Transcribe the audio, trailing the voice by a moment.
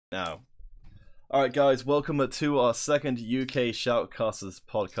Now. Alright guys, welcome to our second UK Shoutcasters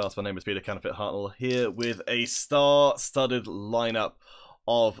podcast. My name is Peter Canafit Hartnell, here with a star-studded lineup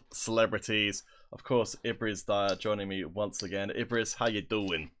of celebrities. Of course, Ibris Dyer joining me once again. Ibris, how you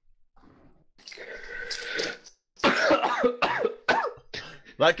doing?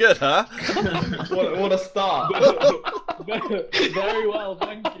 That good, huh? what a start. Very well,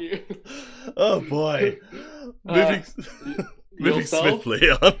 thank you. Oh boy. Moving swiftly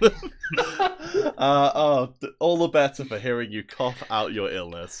on. All the better for hearing you cough out your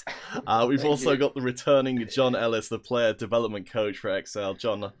illness. We've also got the returning John Ellis, the player development coach for Excel.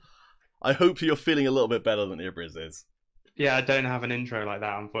 John, I hope you're feeling a little bit better than Ibris is. Yeah, I don't have an intro like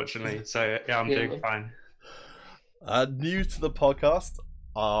that, unfortunately. So yeah, I'm doing fine. New to the podcast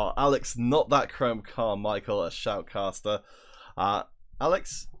are Alex, not that Chrome Carmichael, a Shoutcaster.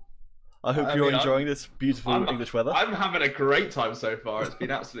 Alex, I hope you're enjoying this beautiful English weather. I'm having a great time so far. It's been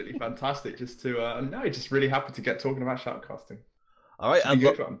absolutely fantastic. Just really happy to get talking about shoutcasting. All right,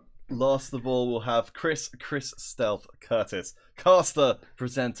 and last of all, we'll have Chris Stealth Curtis, caster,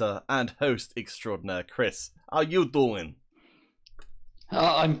 presenter, and host extraordinaire. Chris, how you doing?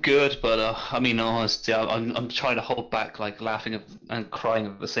 I'm good, but I mean, honestly, I'm trying to hold back, like laughing and crying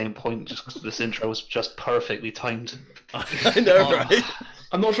at the same point, just because this intro was just perfectly timed. I know, right?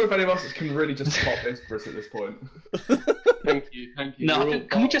 I'm not sure if any of us can really just top Ibris at this point. Thank you. No,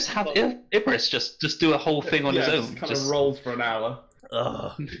 can we just have Ibris just do a whole thing on his own? Just kind of rolled for an hour.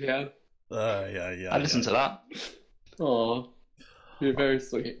 Yeah. Yeah. I listened to that. Oh, you're very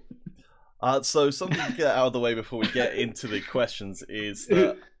sweet. So something to get out of the way before we get into the questions is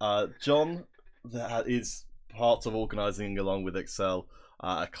that John is part of organising, along with Excel,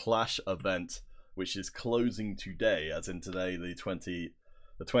 a Clash event, which is closing today, as in today, the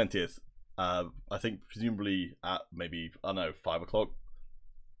 20th. I think presumably at maybe, I don't know, 5 o'clock.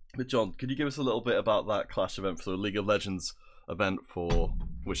 But John, could you give us a little bit about that Clash event for the League of Legends event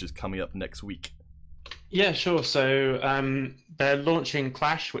which is coming up next week? Yeah, sure. So they're launching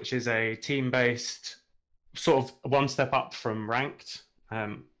Clash, which is a team-based, sort of one step up from Ranked,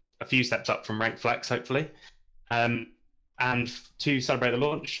 a few steps up from Ranked Flex, hopefully. And to celebrate the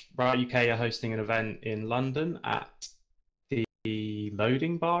launch, Riot UK are hosting an event in London at the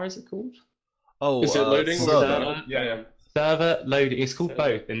Loading Bar, is it called? Oh, is it Loading? Server. Yeah. Server Loading. It's called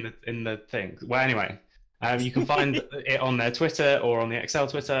both in the thing. Well, anyway, you can find it on their Twitter or on the Excel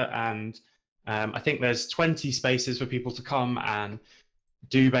Twitter, and I think there's 20 spaces for people to come and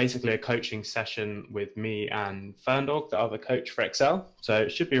do basically a coaching session with me and Ferndog, the other coach for Excel. So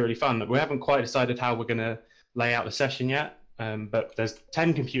it should be really fun. We haven't quite decided how we're going to lay out the session yet, but there's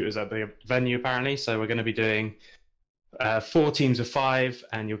 10 computers at the venue apparently, so we're going to be doing 4 teams of 5,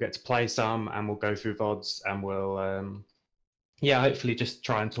 and you'll get to play some, and we'll go through VODs, and we'll hopefully just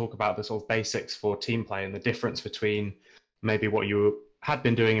try and talk about the sort of basics for team play and the difference between maybe what you had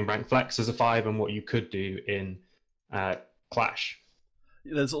been doing in Rank Flex as a 5 and what you could do in Clash.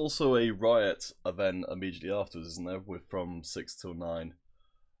 There's also a Riot event immediately afterwards, isn't there? From 6 till 9.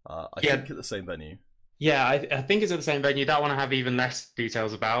 I think at the same venue. Yeah, I think it's at the same venue. That one I have even less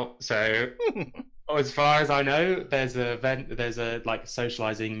details about. So as far as I know, there's a like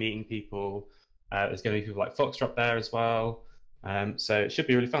socializing, meeting people. There's going to be people like Foxtrot there as well. So it should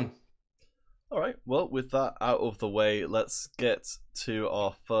be really fun. All right, well, with that out of the way, let's get to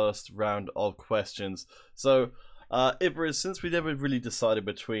our first round of questions. So, Ibris, since we never really decided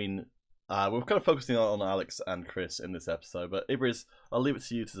between... we're kind of focusing on Alex and Chris in this episode, but Ibris, I'll leave it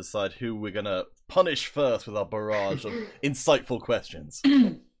to you to decide who we're going to punish first with our barrage of insightful questions.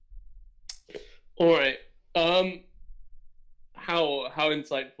 All right. How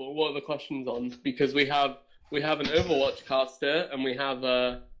insightful? What are the questions on? Because we have an Overwatch caster and we have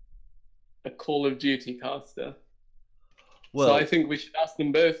a Call of Duty caster. Well, so I think we should ask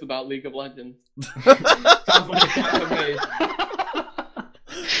them both about League of Legends. Sounds like a plan to me.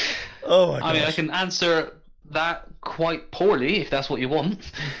 Oh my gosh. I mean, I can answer that quite poorly if that's what you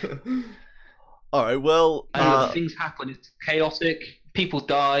want. All right, well... things happen, it's chaotic, people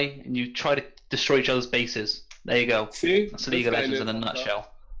die, and you try to destroy each other's bases. There you go. See? That's League of Legends in a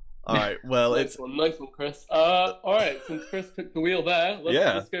nutshell. All right, well, nice one, Chris. All right, since Chris took the wheel there,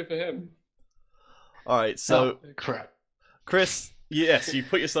 let's go for him. All right, so... Oh, crap. Chris, yes, you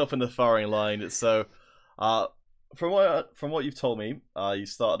put yourself in the firing line. So, from what you've told me, you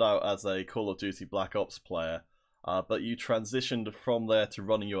started out as a Call of Duty Black Ops player, but you transitioned from there to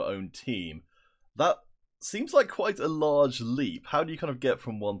running your own team. That seems like quite a large leap. How do you kind of get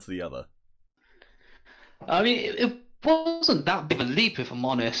from one to the other? I mean, it wasn't that big of a leap, if I'm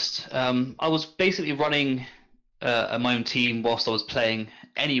honest. I was basically running my own team whilst I was playing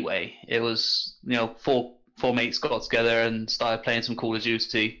anyway. It was, four mates got together and started playing some Call of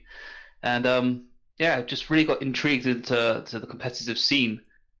Duty, and just really got intrigued into the competitive scene.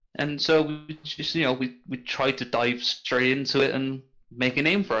 And so we just, we tried to dive straight into it and make a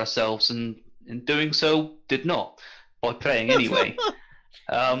name for ourselves, and in doing so, did not by playing anyway.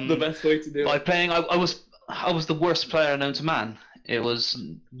 The best way to do By it. playing, I was the worst player known to man. It was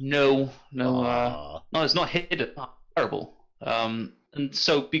no, it's not hidden, not terrible. And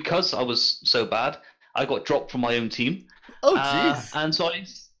so because I was so bad, I got dropped from my own team. Oh, jeez. And so I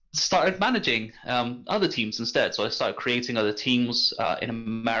started managing other teams instead. So I started creating other teams in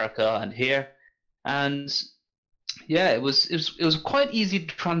America and here, and yeah, it was quite easy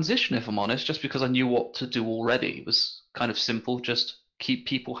to transition, if I'm honest, just because I knew what to do already. It was kind of simple, just keep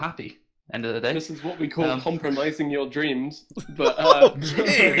people happy. End of the day. This is what we call compromising your dreams. But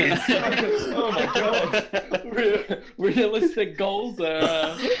jeez. oh my god, realistic goals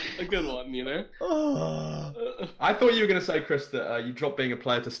are a good one, I thought you were going to say, Chris, that you dropped being a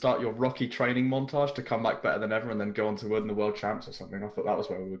player to start your Rocky training montage to come back better than ever and then go on to win the world champs or something. I thought that was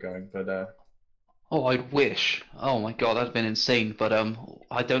where we were going, but Oh, I wish. Oh my god, that'd been insane. But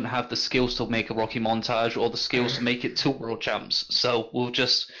I don't have the skills to make a Rocky montage or the skills to make it to world champs. So we'll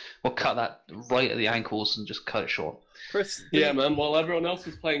cut that right at the ankles and just cut it short. Chris. Yeah, man. While everyone else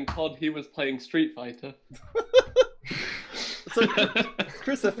was playing COD, he was playing Street Fighter. So,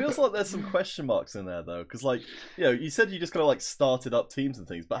 Chris, it feels like there's some question marks in there, though, because, you said you just kind of started up teams and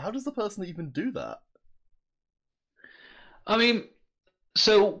things, but how does the person even do that? I mean,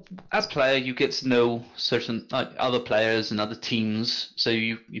 so as a player, you get to know certain other players and other teams. So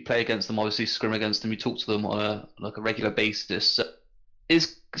you play against them, obviously scrim against them. You talk to them on a regular basis. So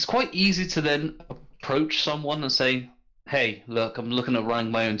it's quite easy to then approach someone and say, "Hey, look, I'm looking at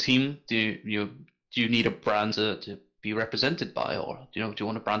running my own team. Do you need a brand to be represented by, or do you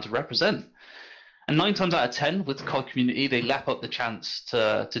want a brand to represent?" And 9 times out of 10, with the COD community, they lap up the chance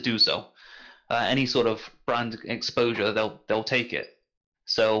to do so. Any sort of brand exposure, they'll take it.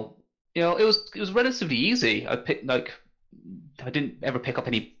 So it was relatively easy. I didn't ever pick up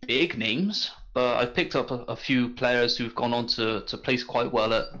any big names, but I picked up a few players who've gone on to place quite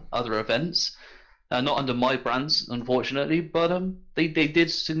well at other events. Not under my brands, unfortunately, but they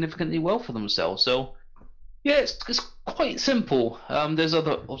did significantly well for themselves. So yeah, it's quite simple. There's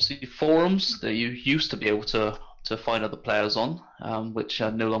other obviously forums that you used to be able to find other players on, which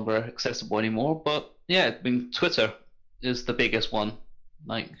are no longer accessible anymore. But yeah, I mean, Twitter is the biggest one.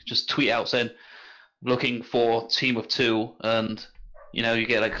 Just tweet out saying looking for team of 2, and you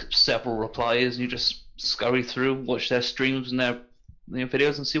get several replies, and you just scurry through, watch their streams and their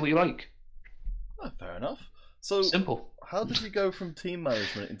videos, and see what you like. Oh, fair enough. So simple. How did you go from team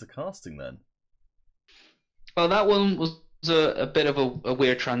management into casting then? Well, that one was a bit of a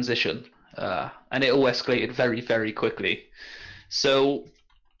weird transition, and it all escalated very, very quickly. So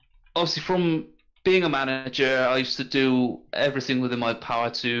obviously from being a manager, I used to do everything within my power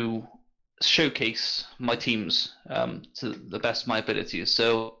to showcase my teams to the best of my abilities.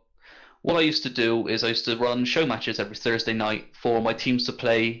 So what I used to do is I used to run show matches every Thursday night for my teams to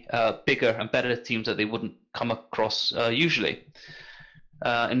play bigger and better teams that they wouldn't come across usually.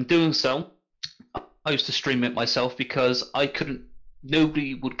 In doing so, I used to stream it myself because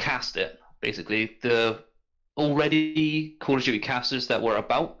nobody would cast it, basically. The already Call of Duty casters that were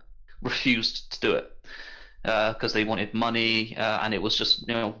about refused to do it because they wanted money, and it was just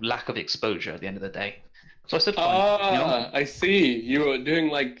lack of exposure at the end of the day. So I said, fine. I see. You were doing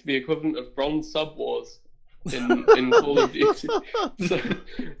the equivalent of Bronze Sub Wars in Call of Duty. So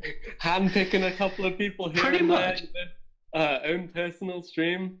handpicking a couple of people here Pretty and much. there. Own personal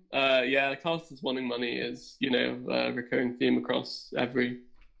stream. Casters wanting money is a recurring theme across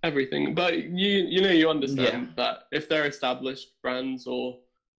everything. But you understand that if they're established brands or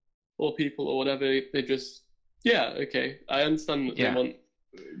people or whatever, they just I understand that they want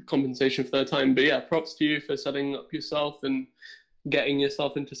compensation for their time, but props to you for setting up yourself and getting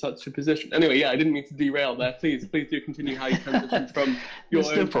yourself into such a position. Anyway, I didn't mean to derail there. Please do continue how you transitioned from your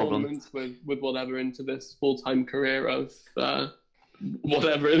own tournaments with whatever into this full-time career of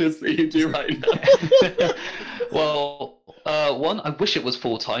whatever it is that you do right now. Well, one, I wish it was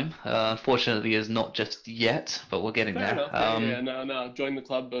full-time. Unfortunately, is not just yet, but we're getting Fair there. enough. No. Join the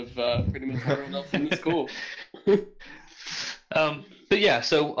club of pretty much everyone else in the school. But yeah,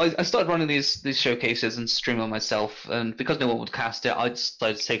 so I started running these showcases and streaming myself, and because no one would cast it, I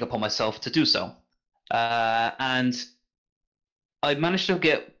decided to take upon myself to do so. And I managed to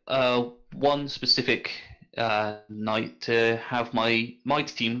get one specific night to have my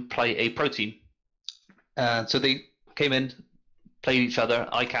team play a pro team. So they came in, played each other.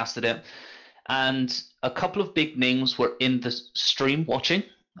 I casted it, and a couple of big names were in the stream watching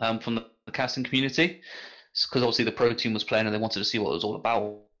from the casting community, because obviously the pro team was playing and they wanted to see what it was all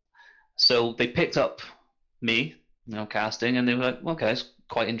about. So they picked up me, casting, and they were like, okay, it's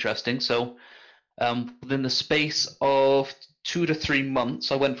quite interesting. So within the space of 2 to 3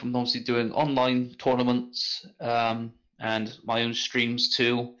 months, I went from obviously doing online tournaments and my own streams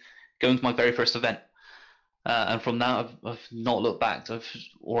to going to my very first event. And from that, I've not looked back.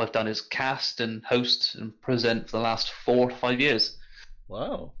 All I've done is cast and host and present for the last 4 to 5 years.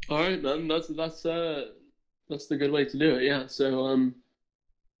 Wow. All right, man. That's the good way to do it. Yeah. So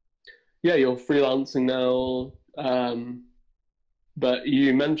yeah, you're freelancing now. But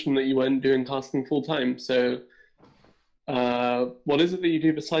you mentioned that you weren't doing casting full time. So what is it that you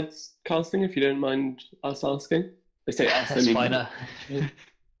do besides casting, if you don't mind us asking? I say us. That's fine.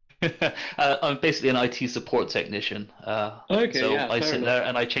 I'm basically an IT support technician. Okay, so yeah, I sit enough. there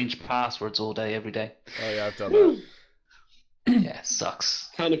and I change passwords all day, every day. Oh yeah, I've done that. Yeah, it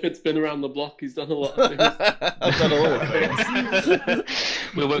sucks. Counterfeit's been around the block. He's done a lot of things. I've done all of those.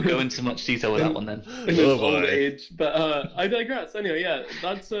 We won't go into much detail with that one then. In his Oh, old boy. age. But I digress. Anyway, yeah,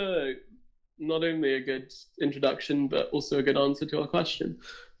 that's not only a good introduction, but also a good answer to our question.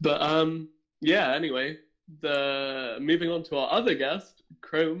 But yeah, anyway, moving on to our other guest,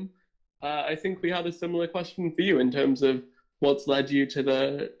 Chrome. I think we had a similar question for you in terms of what's led you to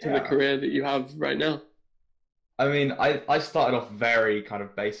the career that you have right now. I mean, I started off very kind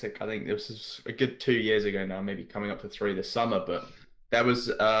of basic. I think this was a good 2 years ago now, maybe coming up to 3 this summer. But there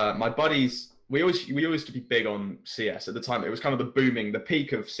was my buddies. We always used to be big on CS at the time. It was kind of the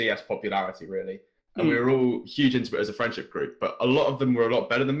peak of CS popularity, really. And we were all huge into it as a friendship group. But a lot of them were a lot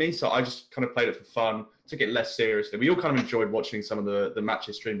better than me, so I just kind of played it for fun, took it less seriously. We all kind of enjoyed watching some of the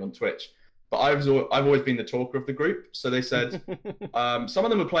matches streamed on Twitch. But I've always been the talker of the group. So they said some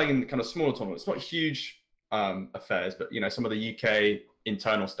of them were playing in kind of smaller tournaments, not huge affairs, but some of the UK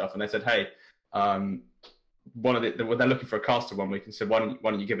internal stuff, and they said, hey, they're looking for a caster one week, and said, why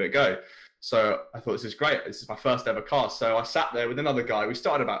don't you give it a go? So I thought, this is great, this is my first ever cast. So I sat there with another guy. We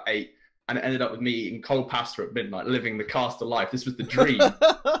started about 8, and it ended up with me eating cold pasta at midnight, living the caster life. This was the dream.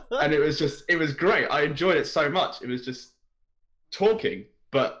 And it was great. I enjoyed it so much. It was just talking,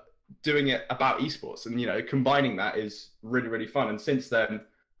 but doing it about esports, and combining that is really, really fun. And since then,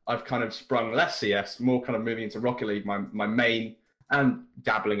 I've kind of sprung less CS, more kind of moving into Rocket League, my main, and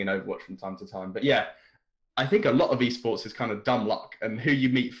dabbling in Overwatch from time to time. But yeah, I think a lot of esports is kind of dumb luck and who you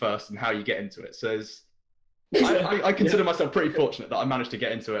meet first and how you get into it. So I consider myself pretty fortunate that I managed to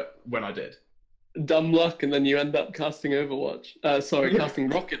get into it when I did. Dumb luck, and then you end up casting Overwatch. Casting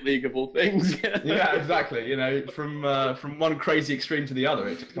Rocket League of all things. Yeah, exactly. From one crazy extreme to the other,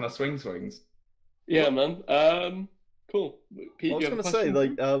 it just kind of swings. Yeah, man. Cool. Pete, I was going to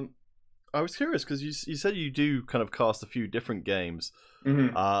say, I was curious because you said you do kind of cast a few different games.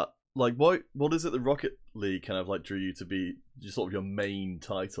 Mm-hmm. What is it that Rocket League kind of drew you to be sort of your main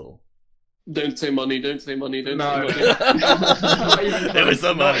title? Don't say money. Don't say money. Don't No. say money. It was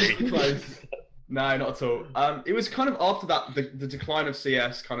the money. Close. No, not at all. It was kind of after that, the decline of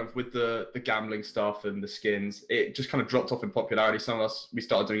CS, kind of with the gambling stuff and the skins, it just kind of dropped off in popularity. Some of us, we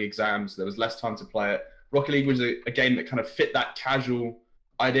started doing exams. There was less time to play it. Rocket League was a game that kind of fit that casual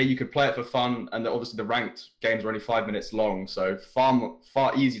idea. You could play it for fun, and obviously the ranked games were only 5 minutes long, so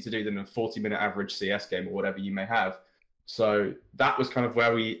far easier to do than a 40-minute average CS game or whatever you may have. So that was kind of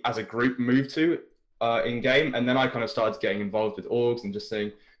where we, as a group, moved to in game, and then I kind of started getting involved with orgs and just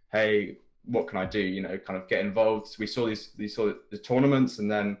saying, hey, what can I do? Kind of get involved. We saw the tournaments,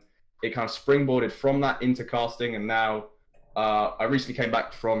 and then it kind of springboarded from that into casting, and now. I recently came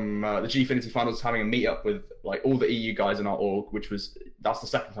back from the Gfinity finals, having a meetup with all the EU guys in our org, that's the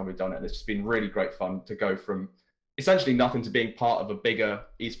second time we've done it. And it's just been really great fun to go from essentially nothing to being part of a bigger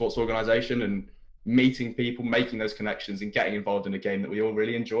esports organization and meeting people, making those connections, and getting involved in a game that we all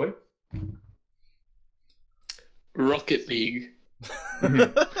really enjoy. Rocket League.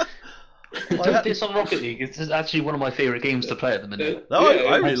 Don't diss on Rocket League. It's actually one of my favorite games to play at the minute. No,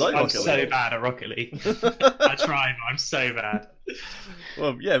 I really like I'm Rocket so League. bad at Rocket League. I try, but I'm so bad.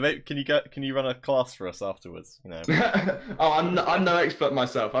 Well, yeah, mate, can you run a class for us afterwards? Oh, I'm no expert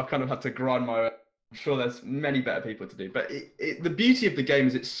myself. I've kind of had to grind my. I'm sure there's many better people to do, but the beauty of the game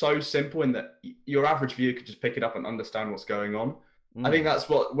is it's so simple in that your average viewer could just pick it up and understand what's going on. I think that's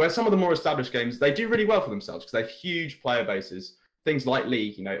where some of the more established games, they do really well for themselves because they have huge player bases. Things like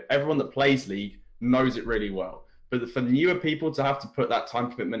League, everyone that plays League knows it really well. But for newer people to have to put that time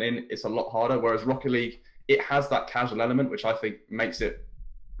commitment in, it's a lot harder. Whereas Rocket League, it has that casual element, which I think makes it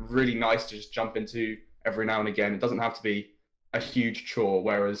really nice to just jump into every now and again. It doesn't have to be a huge chore,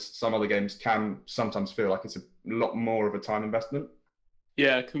 whereas some other games can sometimes feel like it's a lot more of a time investment.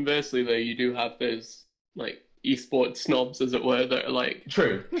 Yeah, conversely though, you do have those like esports snobs, as it were, that are like,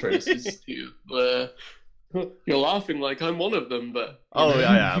 True. this is too. You're laughing like I'm one of them, but Oh, yeah,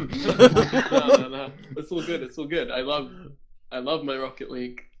 I am. no. It's all good. It's all good. I love my Rocket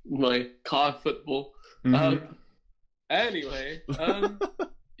League, my car football. Anyway,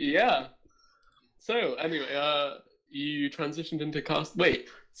 yeah. So anyway, you transitioned into cast. Wait,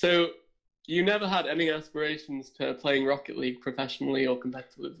 so you never had any aspirations to playing Rocket League professionally or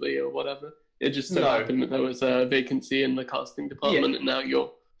competitively or whatever? It just so happened that there was a vacancy in the casting department, and now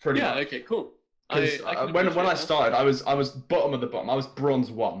you're pretty much. Okay, cool. When I started, I was bottom of the bottom. I was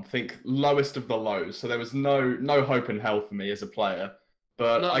bronze 1, think lowest of the lows. So there was no hope in hell for me as a player.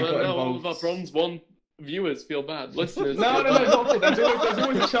 But I got involved. All of our bronze 1 viewers feel bad. Listeners. No, not at all. There's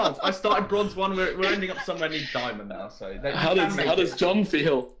always a chance. I started bronze 1. We're ending up somewhere near diamond now. So how does John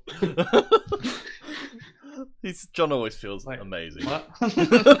feel? John always feels amazing. What?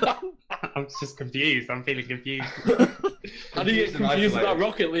 I'm just confused. I'm feeling confused. How do you get confused about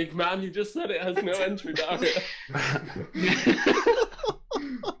Rocket League, man? You just said it has no entry barrier.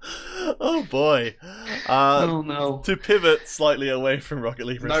 Oh boy. Oh no. To pivot slightly away from Rocket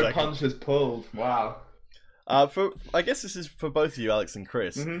League for a second. No punches pulled. Wow. I guess this is for both of you, Alex and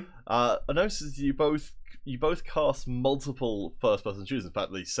Chris. I noticed you both cast multiple first-person shooters. In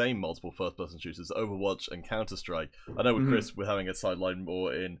fact, the same multiple first-person shooters, Overwatch and Counter-Strike. I know with Chris, we're having a sideline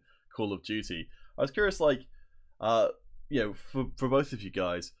more in Call of Duty. I was curious, for both of you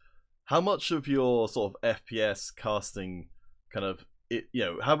guys, how much of your sort of FPS casting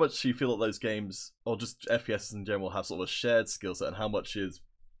how much do you feel that those games, or just FPS in general, have sort of a shared skill set, and how much is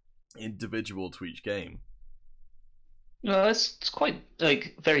individual to each game? No, it's quite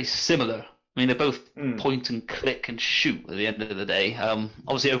very similar. I mean, they're both point and click and shoot at the end of the day.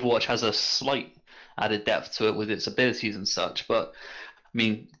 Obviously, Overwatch has a slight added depth to it with its abilities and such, but I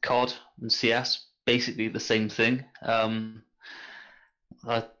mean, COD and CS, basically the same thing.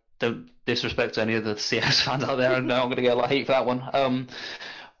 I don't disrespect any of the CS fans out there, and I'm going to get a lot of hate for that one.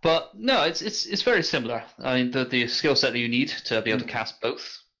 But no, it's very similar. I mean, the skill set that you need to be able to cast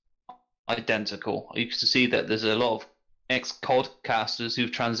both, identical. You can see that there's a lot of ex-COD casters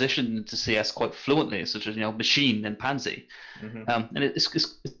who've transitioned into CS quite fluently, such as Machine and Pansy, and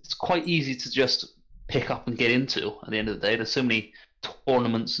it's quite easy to just pick up and get into. At the end of the day, there's so many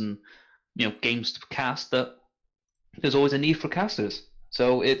tournaments and games to cast that there's always a need for casters.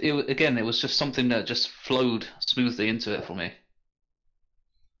 So it was just something that just flowed smoothly into it for me.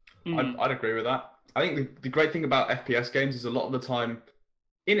 I'd agree with that. I think the great thing about FPS games is a lot of the time,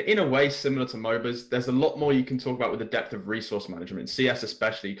 in a way similar to MOBAs, there's a lot more you can talk about with the depth of resource management. CS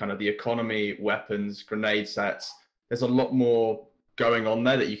especially, kind of the economy, weapons, grenade sets, there's a lot more going on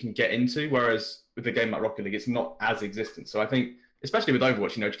there that you can get into, whereas with a game like Rocket League, it's not as existent. So I think, especially with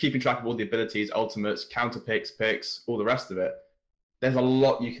Overwatch, keeping track of all the abilities, ultimates, counter picks, all the rest of it, there's a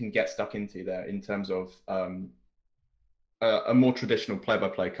lot you can get stuck into there in terms of a more traditional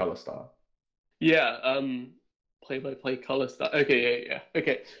play-by-play color style. Yeah, play-by-play color style. Okay, yeah.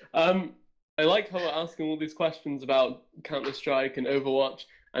 Okay. I like how we're asking all these questions about Counter-Strike and Overwatch,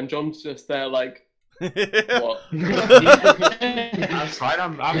 and John's just there like, what? That's right.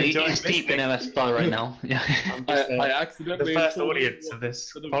 I'm enjoying He's deep in MS style right now. Yeah. I accidentally the first audience of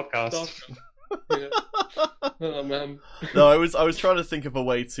this podcast. Yeah. Oh man. No, I was trying to think of a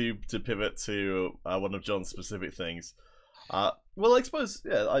way to pivot to one of John's specific things. Well, I suppose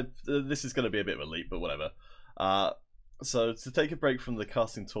this is going to be a bit of a leap, but whatever. So to take a break from the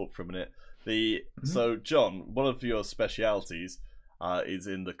casting talk for a minute, so John, one of your specialities is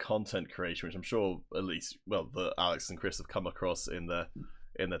in the content creation, which I'm sure that Alex and Chris have come across in their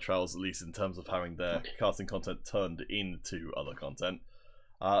travels, at least in terms of having their casting content turned into other content.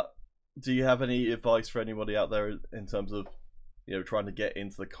 Do you have any advice for anybody out there in terms of trying to get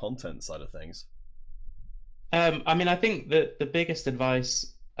into the content side of things? I mean, I think that the biggest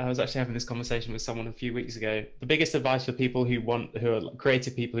advice, I was actually having this conversation with someone a few weeks ago. The biggest advice for people who are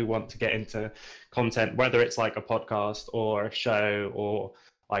creative people who want to get into content, whether it's like a podcast or a show or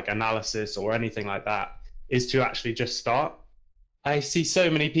like analysis or anything like that, is to actually just start. I see so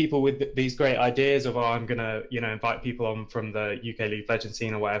many people with these great ideas of, I'm going to, invite people on from the UK League of Legends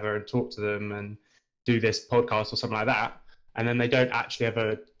scene or whatever and talk to them and do this podcast or something like that. And then they don't actually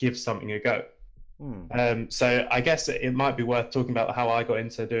ever give something a go. So I guess it might be worth talking about how I got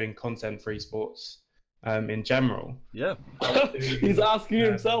into doing content for esports in general. Yeah. He's asking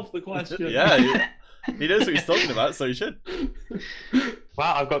himself the question. Yeah. He knows what he's talking about, so he should.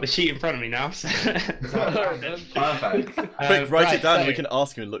 Well, I've got the sheet in front of me now. So Perfect. Quick, write it down and we can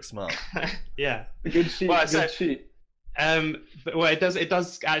ask him and look smart. Yeah. Good sheet. Well, good sheet. But well, it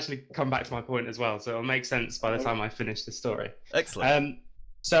does actually come back to my point as well, so it'll make sense by the time I finish the story. Excellent.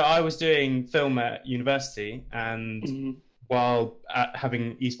 So I was doing film at university, and while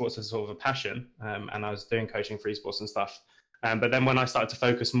having esports as sort of a passion, and I was doing coaching for esports and stuff. But then when I started to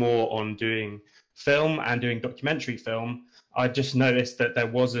focus more on doing film and doing documentary film, I just noticed that there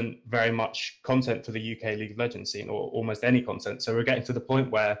wasn't very much content for the UK League of Legends scene, or almost any content. So we're getting to the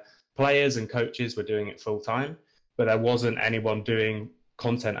point where players and coaches were doing it full time, but there wasn't anyone doing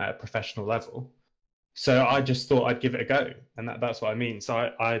content at a professional level. So I just thought I'd give it a go, and that's what I mean. So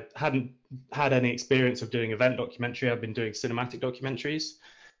I hadn't had any experience of doing event documentary. I've been doing cinematic documentaries,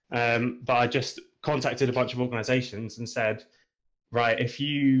 but I just contacted a bunch of organizations and said, right,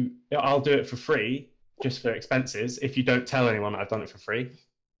 I'll do it for free, just for expenses, if you don't tell anyone I've done it for free,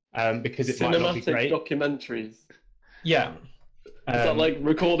 because it might not be great. Cinematic documentaries. Yeah. Is that like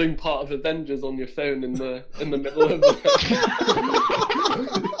recording part of Avengers on your phone in the middle of the...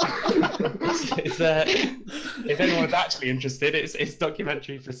 If anyone's actually interested, it's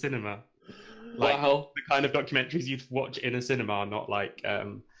documentary for cinema. Like Wow. the kind of documentaries you'd watch in a cinema, not like a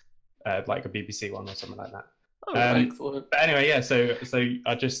BBC one or something like that. Oh, excellent. But anyway, yeah. So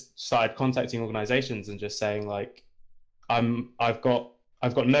I just started contacting organisations and just saying like, I've got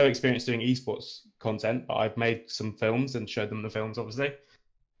no experience doing esports content, but I've made some films and showed them the films, obviously,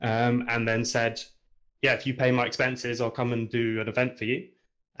 and then said, yeah, if you pay my expenses, I'll come and do an event for you,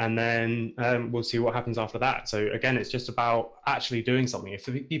 and then we'll see what happens after that. So again, it's just about actually doing something. If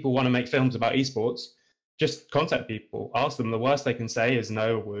people want to make films about esports, just contact people, ask them. The worst they can say is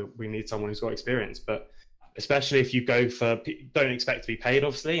no, we need someone who's got experience. But especially if you go for, don't expect to be paid,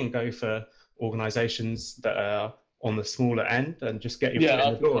 obviously, and go for organizations that are on the smaller end, and just get your foot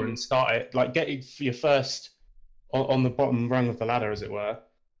in the door and start it. Like getting your first on the bottom rung of the ladder, as it were,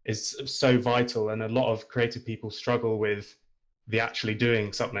 is so vital. And a lot of creative people struggle with the actually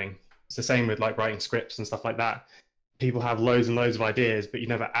doing something. It's the same with like writing scripts and stuff like that. People have loads and loads of ideas, but you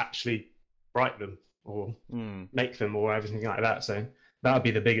never actually write them or make them or everything like that. So that would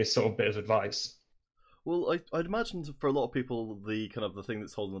be the biggest sort of bit of advice. Well, I'd imagine for a lot of people, the thing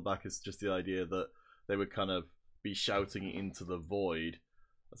that's holding them back is just the idea that they would kind of be shouting into the void,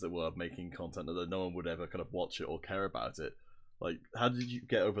 as it were, making content that no one would ever kind of watch it or care about it. Like, how did you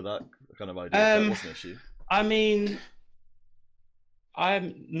get over that kind of idea? That was an issue. I mean,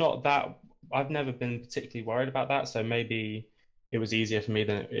 I've never been particularly worried about that, so maybe it was easier for me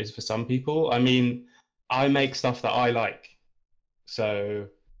than it is for some people. I mean, I make stuff that I like, so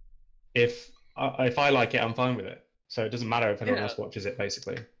if I like it, I'm fine with it. So it doesn't matter if anyone else watches it,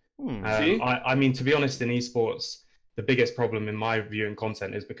 basically. I mean, to be honest, in esports, the biggest problem in my viewing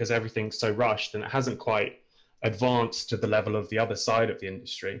content is because everything's so rushed and it hasn't quite advanced to the level of the other side of the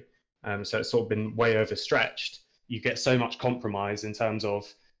industry. So it's sort of been way overstretched. You get so much compromise in terms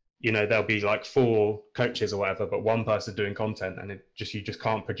of, there'll be like 4 coaches or whatever, but one person doing content, and you just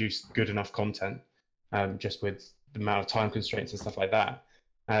can't produce good enough content, just with the amount of time constraints and stuff like that.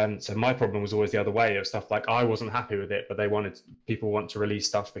 So my problem was always the other way, of stuff like I wasn't happy with it, but people want to release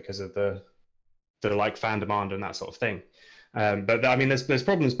stuff because of the like fan demand and that sort of thing. But I mean, there's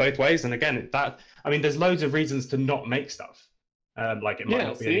problems both ways. And again, there's loads of reasons to not make stuff. Like it might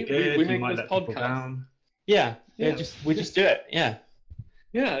not be any good. We you make might this let people podcast. down. Yeah. We just do it. Yeah.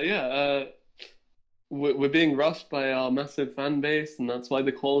 Yeah. We're being rushed by our massive fan base, and that's why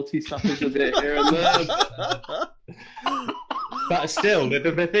the quality stuff is a bit here and there. But still,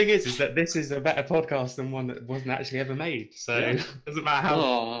 the thing is that this is a better podcast than one that wasn't actually ever made. So it doesn't matter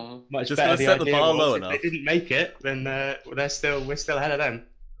how much just better the set the idea bar was. low If enough. they didn't make it, then we're still ahead of them.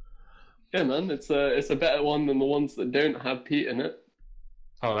 Yeah, man, it's a better one than the ones that don't have Pete in it.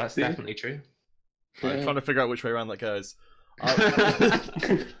 Oh, that's definitely true. I'm trying to figure out which way around that goes.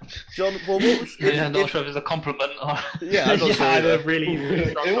 John, well, not sure if it's a compliment or... Yeah, I'm not sure either. Either really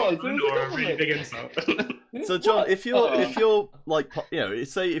strong It was compliment or a really big insult. So, John, if you're like,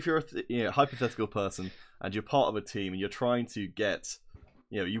 say if you're a hypothetical person and you're part of a team and you're trying to get,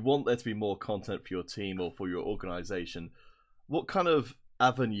 you want there to be more content for your team or for your organization, what kind of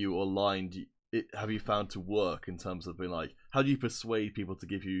avenue or line have you found to work in terms of being like, how do you persuade people to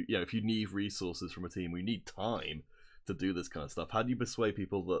give you, if you need resources from a team, we need time to do this kind of stuff. How do you persuade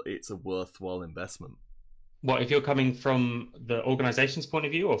people that it's a worthwhile investment? What, if you're coming from the organization's point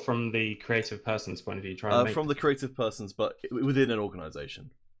of view or from the creative person's point of view? From the creative person's, but within an organization.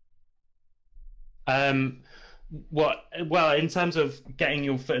 Well, in terms of getting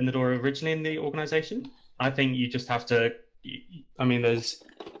your foot in the door originally in the organization, I think you just have to. I mean,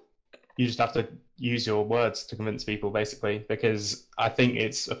 you just have to use your words to convince people, basically, because I think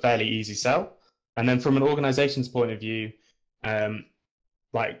it's a fairly easy sell. And then from an organization's point of view,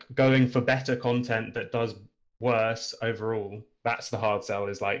 like going for better content that does worse overall, that's the hard sell.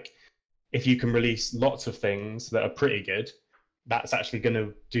 Is like if you can release lots of things that are pretty good, that's actually going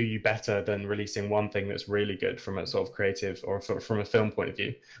to do you better than releasing one thing that's really good from a sort of creative or from a film point of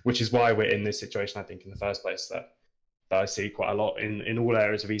view, which is why we're in this situation, I think, in the first place, that I see quite a lot in all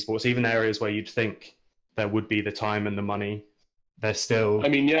areas of esports, even areas where you'd think there would be the time and the money. There's still... I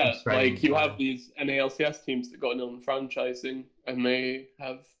mean, yeah, like you have these NALCS teams that got in on franchising and they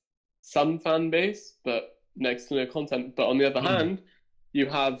have some fan base, but next to no content. But on the other hand, you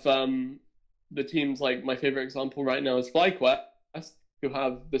have the teams like my favorite example right now is FlyQuest, who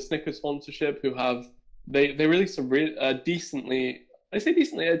have the Snickers sponsorship, who have they release a decently, I say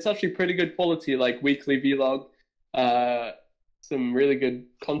decently, it's actually pretty good quality, like weekly vlog, some really good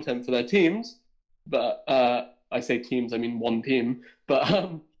content for their teams. But I say teams, I mean one team.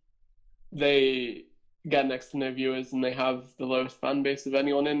 But they get next to no viewers and they have the lowest fan base of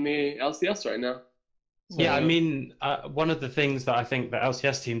anyone in the LCS right now. So, yeah, I mean, one of the things that I think that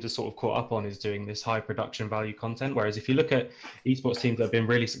LCS teams are sort of caught up on is doing this high production value content. Whereas if you look at esports teams that have been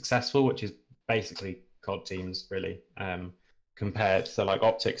really successful, which is basically COD teams, really, compared to like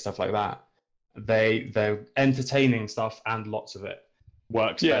Optic, stuff like that, they're entertaining stuff and lots of it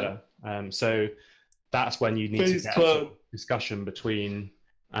works better. So that's when you need to get a sort of discussion between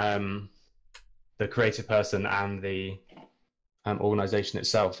the creative person and the organization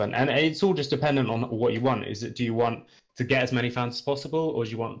itself, and it's all just dependent on what you want. Do you want to get as many fans as possible, or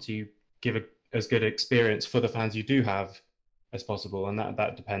do you want to give as good experience for the fans you do have as possible? And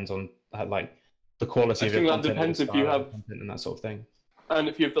that depends on like the quality of your content. I think that depends if you have content and that sort of thing. And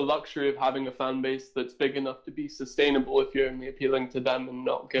if you have the luxury of having a fan base that's big enough to be sustainable, if you're only appealing to them and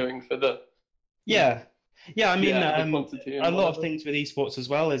not going for the I mean, a lot of things with esports as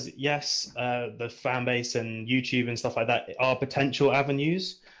well is, yes, the fan base and YouTube and stuff like that are potential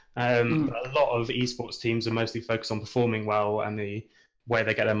avenues. But a lot of esports teams are mostly focused on performing well, and the way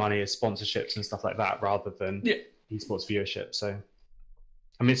they get their money is sponsorships and stuff like that, rather than esports viewership. So,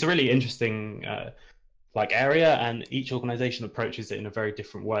 I mean, it's a really interesting like area, and each organization approaches it in a very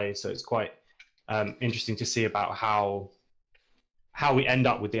different way. So it's quite interesting to see about how we end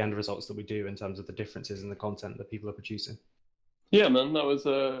up with the end results that we do in terms of the differences in the content that people are producing. Yeah, man, that was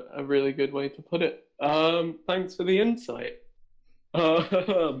a really good way to put it. Thanks for the insight.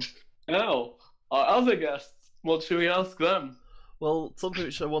 Now, our other guests, what should we ask them? Well, something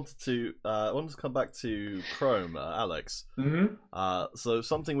which I wanted to come back to Chrome, Alex. So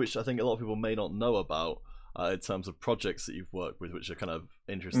something which I think a lot of people may not know about in terms of projects that you've worked with, which are kind of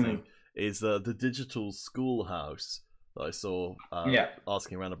interesting, is the digital schoolhouse that I saw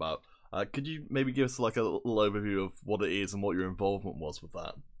asking around about. Could you maybe give us like a little overview of what it is and what your involvement was with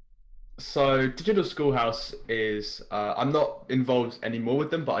that? So Digital Schoolhouse is, I'm not involved anymore with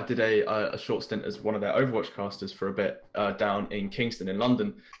them, but I did a short stint as one of their Overwatch casters for a bit down in Kingston in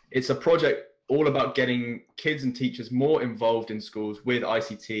London. It's a project all about getting kids and teachers more involved in schools with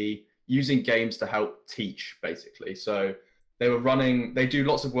ICT, using games to help teach, basically. So they do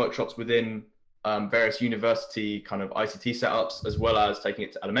lots of workshops within various university kind of ICT setups, as well as taking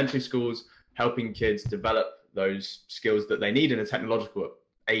it to elementary schools, helping kids develop those skills that they need in a technological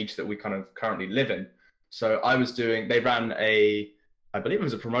age that we kind of currently live in. So they ran I believe it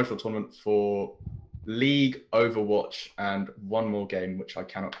was a promotional tournament for League, Overwatch, and one more game, which I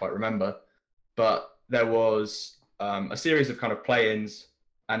cannot quite remember. But there was a series of kind of play-ins,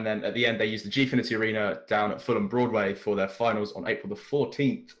 and then at the end, they used the Gfinity Arena down at Fulham Broadway for their finals on April the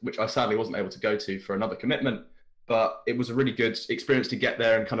 14th, which I sadly wasn't able to go to for another commitment. But it was a really good experience to get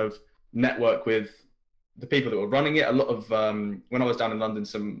there and kind of network with the people that were running it. A lot of, when I was down in London,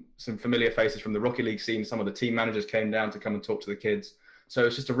 some familiar faces from the Rocket League scene, some of the team managers came down to come and talk to the kids. So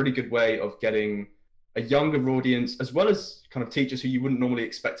it's just a really good way of getting a younger audience, as well as kind of teachers who you wouldn't normally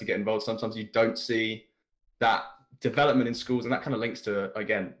expect to get involved. Sometimes you don't see that development in schools, and that kind of links to,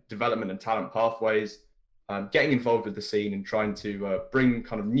 again, development and talent pathways, getting involved with the scene and trying to bring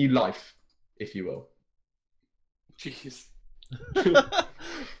kind of new life, if you will. Jeez.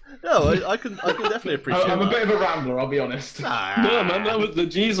 No, I can definitely appreciate I'm that. a bit of a rambler, I'll be honest. No, man, the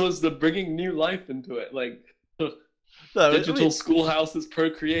G's was the bringing new life into it, like digital schoolhouses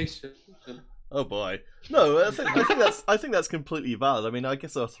procreation. Oh boy, no, I think that's completely valid. I mean, I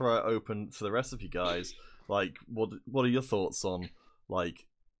guess I'll throw it open to the rest of you guys. Like, what are your thoughts on like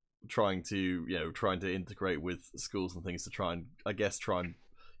trying to integrate with schools and things to try and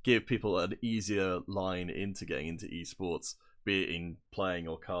give people an easier line into getting into esports, be it in playing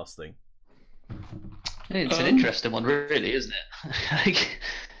or casting? It's an interesting one, really, isn't it? Like,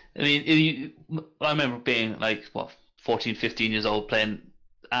 I mean, I remember being like 14, 15 years old, playing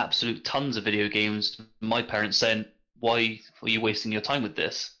absolute tons of video games. My parents saying, "Why are you wasting your time with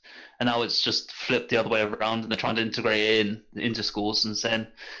this?" And now it's just flipped the other way around, and they're trying to integrate it into schools and saying,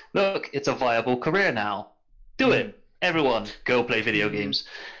 "Look, it's a viable career now. Do it, everyone. Go play video games,"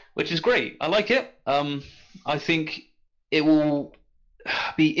 which is great. I like it. I think it will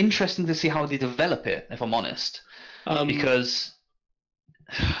be interesting to see how they develop it, if I'm honest, because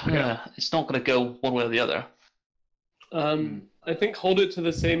it's not going to go one way or the other. I think hold it to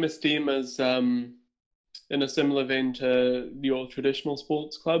the same esteem as, in a similar vein to your traditional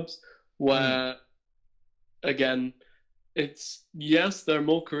sports clubs, where, again, yes, there are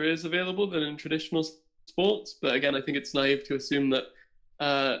more careers available than in traditional sports, but again, I think it's naive to assume that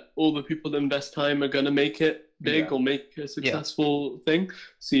all the people that invest time are going to make it big or make a successful thing.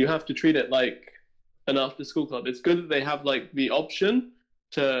 So you have to treat it like an after-school club. It's good that they have like the option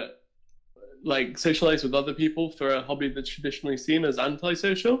to like socialize with other people for a hobby that's traditionally seen as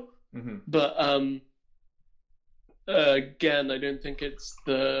antisocial. But again, I don't think it's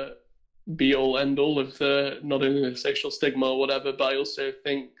the be-all end-all of not only the social stigma or whatever, but I also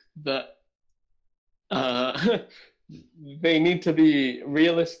think that they need to be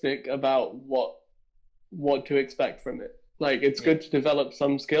realistic about what to expect from it. Like, it's good to develop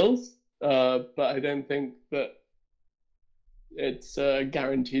some skills, but I don't think that it's a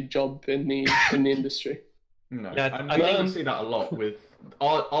guaranteed job in the industry. No, I think we see that a lot with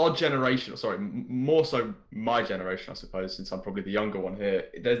our generation. Sorry, more so my generation, I suppose, since I'm probably the younger one here.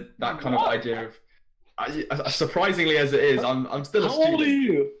 There's that kind of idea of, surprisingly as it is, I'm still a student. How old are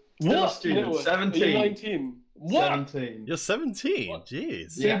you? Still a student. 17. Are you 19? What? 17. You're 17.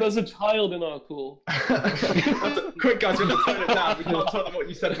 Jeez. Yeah, there's a child in our call. Quick, guys, we have to tone it down. We can't tell them what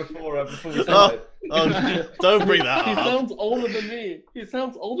you said before we started. Don't bring that He up. sounds older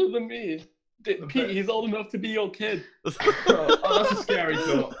than me. Pete, he's old enough to be your kid. Oh, that's a scary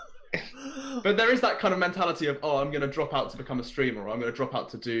thought. But there is that kind of mentality of, I'm going to drop out to become a streamer, or I'm going to drop out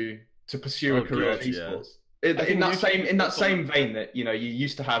to pursue a career in esports. In that same vein that, you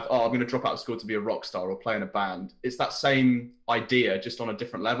used to have, I'm going to drop out of school to be a rock star or play in a band. It's that same idea, just on a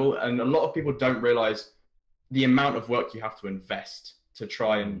different level. And a lot of people don't realize the amount of work you have to invest to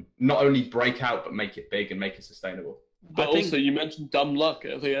try and not only break out, but make it big and make it sustainable. But also, you mentioned dumb luck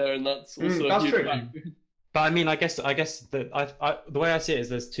earlier, and that's also that's true. But I mean, I guess that the way I see it is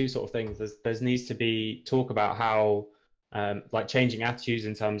there's two sort of things. There needs to be talk about how like changing attitudes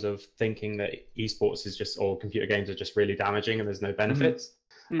in terms of thinking that esports is just, or computer games are just really damaging and there's no benefits,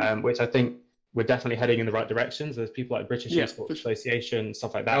 which I think we're definitely heading in the right directions. There's people like British Esports Association,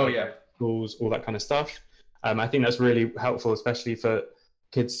 stuff like that, schools, all that kind of stuff. I think that's really helpful, especially for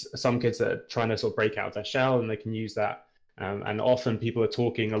some kids that are trying to sort of break out of their shell, and they can use that. And often people are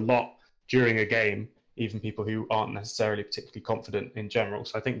talking a lot during a game, even people who aren't necessarily particularly confident in general.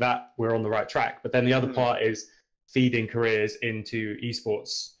 So I think that we're on the right track. But then the other part is feeding careers into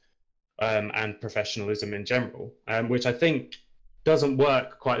esports and professionalism in general, which I think doesn't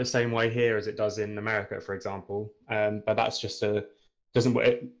work quite the same way here as it does in America, for example. But that's just it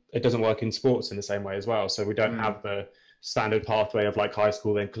doesn't work in sports in the same way as well. So we don't have the standard pathway of like high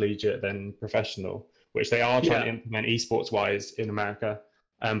school, then collegiate, then professional, which they are trying to implement esports wise in America.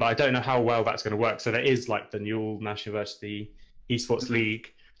 But I don't know how well that's going to work. So there is like the Newell National University Esports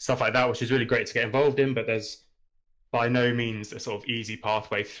League, stuff like that, which is really great to get involved in, but there's by no means a sort of easy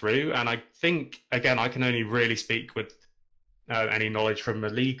pathway through. And I think, again, I can only really speak with any knowledge from a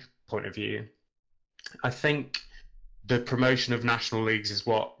league point of view. I think the promotion of national leagues is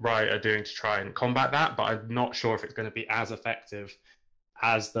what Riot are doing to try and combat that, but I'm not sure if it's going to be as effective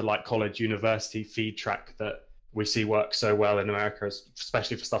as the like college university feed track that we see work so well in America,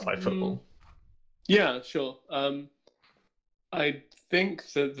 especially for stuff like football. Yeah, sure. I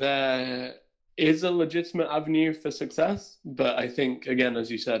think that there is a legitimate avenue for success, but I think, again,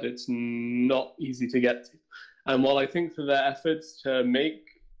 as you said, it's not easy to get to. And while I think that their efforts to make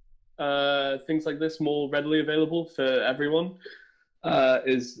things like this more readily available for everyone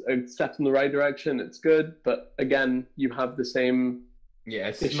is a step in the right direction, it's good. But again, you have the same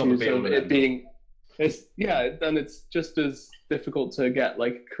it's not the of it being, and it's just as difficult to get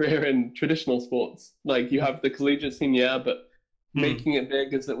like a career in traditional sports. Like you have the collegiate scene, but making it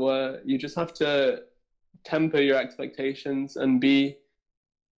big, as it were, you just have to temper your expectations and be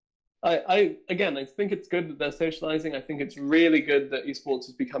I think it's good that they're socializing. I think it's really good that esports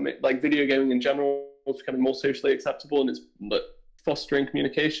is becoming, like video gaming in general, is becoming more socially acceptable, and it's fostering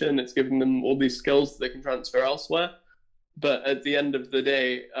communication. It's giving them all these skills that they can transfer elsewhere. But at the end of the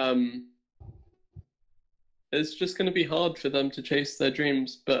day, it's just going to be hard for them to chase their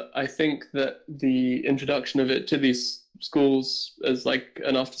dreams. But I think that the introduction of it to these schools as like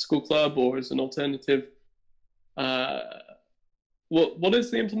an after-school club or as an alternative. What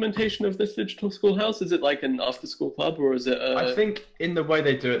is the implementation of this digital schoolhouse? Is it like an after-school club, or is it? I think in the way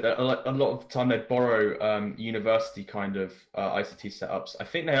they do it, a lot of the time they borrow university kind of ICT setups. I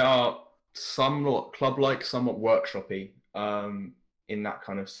think they are somewhat club-like, somewhat workshop-y in that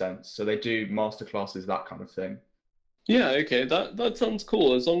kind of sense. So they do masterclasses, that kind of thing. Yeah, okay, that sounds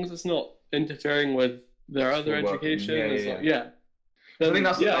cool, as long as it's not interfering with their other education. Yeah. I think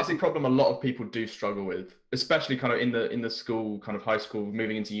that's a problem a lot of people do struggle with, especially kind of in the school, kind of high school,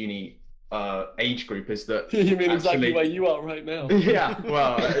 moving into uni age group, is that you mean exactly where you are right now. Yeah,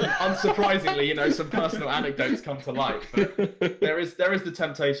 well, unsurprisingly, some personal anecdotes come to light, but there is the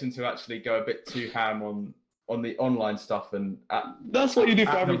temptation to actually go a bit too ham on the online stuff, and that's what you do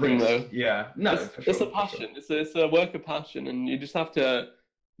for everything, though. Yeah, no, it's a passion. Sure. It's a work of passion, and you just have to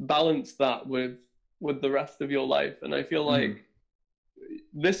balance that with the rest of your life. And I feel like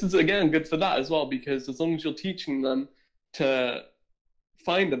this is, again, good for that as well, because as long as you're teaching them to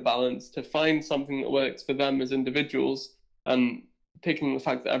find a balance, to find something that works for them as individuals, and taking the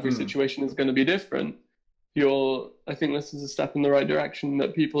fact that every situation is going to be different, I think this is a step in the right direction,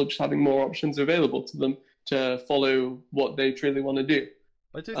 that people are just having more options available to them to follow what they truly want to do.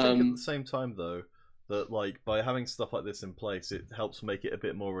 I do think at the same time, though, that like by having stuff like this in place, it helps make it a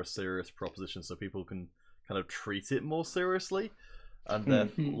bit more of a serious proposition, so people can kind of treat it more seriously. And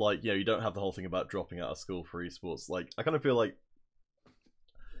then, like, you don't have the whole thing about dropping out of school for esports. Like, I kind of feel like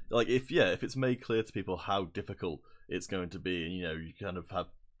if it's made clear to people how difficult it's going to be, and you kind of have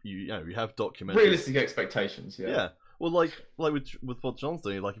you have documented realistic expectations. Yeah. Well, like with what John's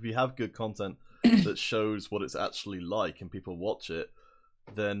doing, like if you have good content that shows what it's actually like and people watch it,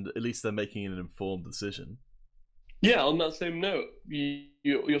 then at least they're making an informed decision. Yeah. On that same note,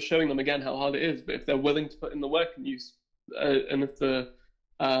 you're showing them again how hard it is. But if they're willing to put in the work, and and if the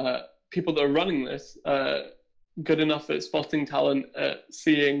people that are running this good enough at spotting talent, at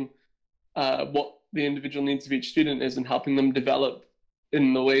seeing what the individual needs of each student is, and helping them develop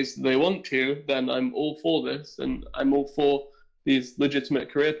in the ways they want to, then I'm all for this, and I'm all for these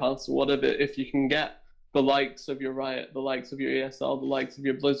legitimate career paths or whatever. If you can get the likes of your Riot, the likes of your ESL, the likes of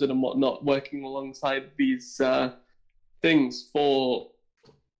your Blizzard and whatnot working alongside these things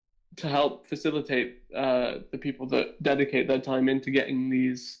to help facilitate the people that dedicate their time into getting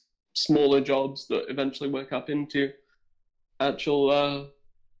these smaller jobs that eventually work up into actual All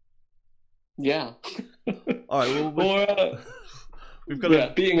right, well, we've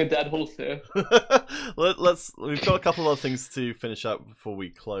got being a dead horse here. We've got a couple of other things to finish up before we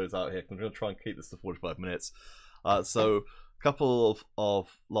close out here. I'm going to try and keep this to 45 minutes. So a couple of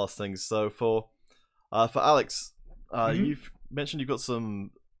last things. So for Alex, you've mentioned you've got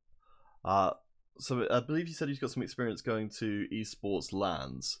some. So I believe you said you've got some experience going to esports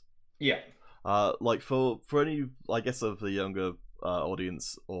LANs. Yeah. Like for any, I guess, of the younger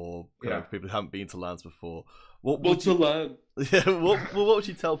audience, or kind of people who haven't been to LANs before, what's a LAN? Yeah, what would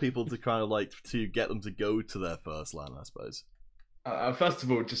you tell people to kind of like to get them to go to their first LAN, I suppose? First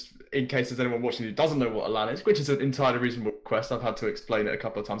of all, just in case there's anyone watching who doesn't know what a LAN is, which is an entirely reasonable request, I've had to explain it a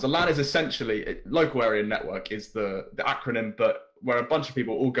couple of times. A LAN is essentially, local area network is the acronym, but where a bunch of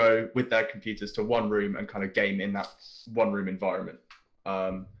people all go with their computers to one room and kind of game in that one room environment.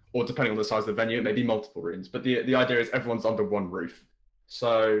 Or depending on the size of the venue, it may be multiple rooms. But the idea is everyone's under one roof.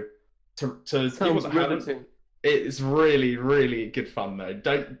 So to people that haven't, it's really, really good fun though.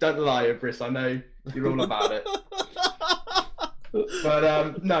 Don't lie, Ibris. I know you're all about it.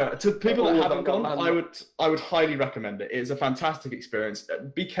 But no, to people that haven't gone, I would highly recommend it. It's a fantastic experience.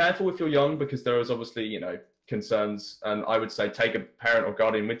 Be careful if you're young, because there is obviously concerns, and I would say take a parent or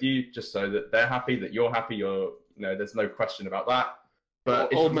guardian with you, just so that they're happy, that you're happy. There's no question about that.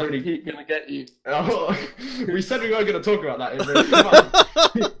 But old man Pete gonna get you. We said we weren't going to talk about that.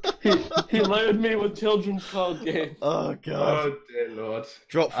 He loaded me with children's card games. Oh god. Oh dear lord.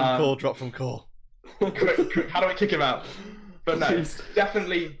 Drop from call. Quick, how do I kick him out? But no,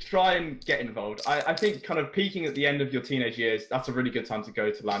 definitely try and get involved. I think kind of peaking at the end of your teenage years, that's a really good time to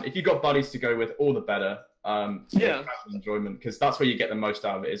go to LAN. If you've got buddies to go with, all the better. Enjoyment, because that's where you get the most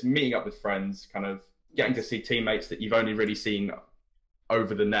out of it, is meeting up with friends, kind of getting to see teammates that you've only really seen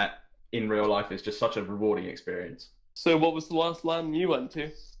over the net in real life. Is just such a rewarding experience. So what was the last LAN you went to?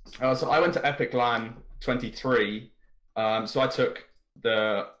 So I went to Epic LAN 23. So I took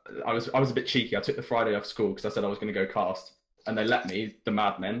I was a bit cheeky. I took the Friday off school because I said I was going to go cast, and they let me, the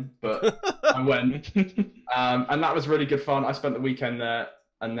madmen. But I went, and that was really good fun. I spent the weekend there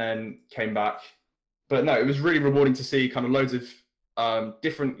and then came back. But no, it was really rewarding to see kind of loads of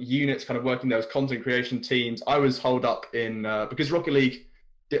different units kind of working there as content creation teams. I was holed up in because Rocket League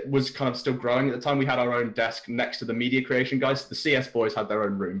was kind of still growing at the time. We had our own desk next to the media creation guys. The CS boys had their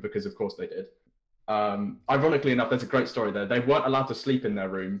own room because, of course, they did. Ironically enough, there's a great story there. They weren't allowed to sleep in their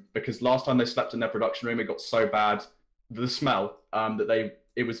room because last time they slept in their production room, it got so bad, the smell, that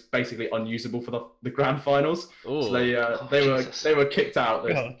it was basically unusable for the grand finals. Ooh. So they were kicked out.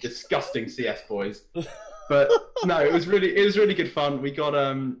 Those disgusting CS boys. But no, it was really good fun. We got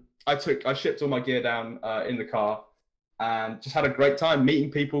I shipped all my gear down in the car and just had a great time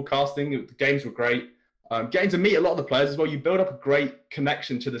meeting people, casting. The games were great. Getting to meet a lot of the players as well. You build up a great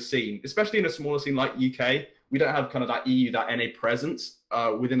connection to the scene, especially in a smaller scene like UK. We don't have kind of that EU, that NA presence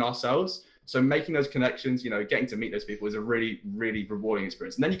within ourselves. So making those connections, getting to meet those people is a really, really rewarding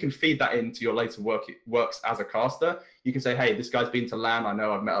experience. And then you can feed that into your later works as a caster. You can say, hey, this guy's been to LAN. I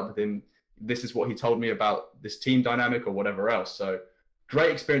know I've met up with him. This is what he told me about this team dynamic or whatever else. So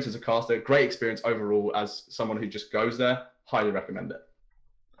great experience as a caster, great experience overall as someone who just goes there. Highly recommend it.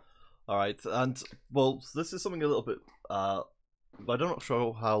 All right, and well, this is something a little bit. I'm not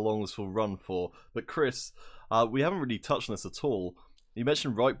sure how long this will run for, but Chris, we haven't really touched on this at all. You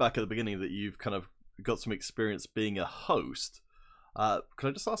mentioned right back at the beginning that you've kind of got some experience being a host. Could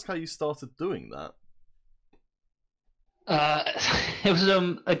I just ask how you started doing that? It was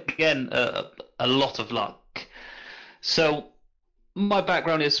again a lot of luck. So my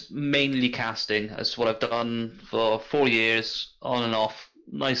background is mainly casting. That's what I've done for 4 years, on and off.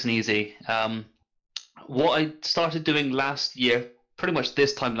 Nice and easy. What I started doing last year, pretty much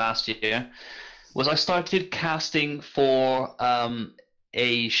this time last year, was I started casting for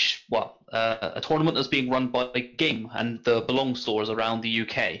a tournament that's being run by Game and the Belong stores around the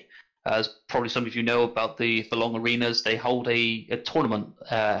UK. As probably some of you know about the Belong arenas, they hold a tournament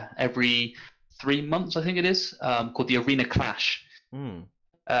every 3 months, I think it is, called the Arena Clash.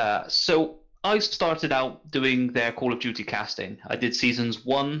 So I started out doing their Call of Duty casting. I did seasons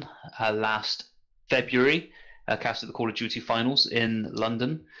 1 last February, casted the Call of Duty finals in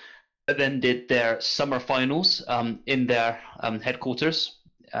London. I then did their summer finals in their headquarters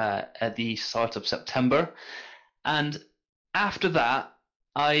at the start of September. And after that,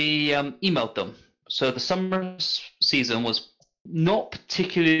 I emailed them. So the summer season was not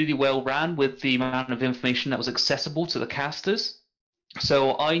particularly well ran with the amount of information that was accessible to the casters.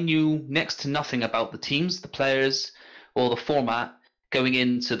 So I knew next to nothing about the teams, the players, or the format going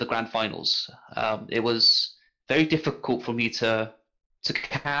into the grand finals. It was very difficult for me to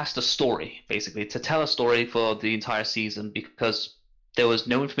cast a story, basically, to tell a story for the entire season, because there was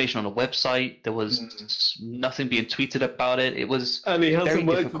no information on the website. There was nothing being tweeted about it. It was and he hasn't very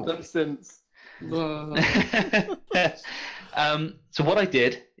worked with them since. So what I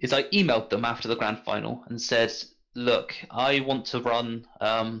did is I emailed them after the grand final and said, look, I want to run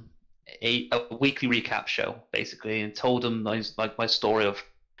a weekly recap show, basically, and told them my story of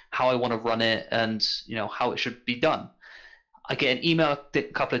how I want to run it and how it should be done. I get an email a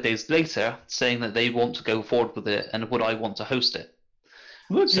couple of days later saying that they want to go forward with it and would I want to host it.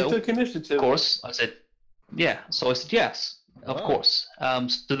 Look, you took initiative. Of course, I said, yeah. So I said yes, of course.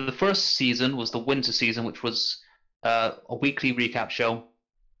 So the first season was the winter season, which was a weekly recap show.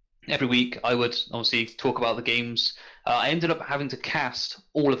 Every week I would obviously talk about the games. I ended up having to cast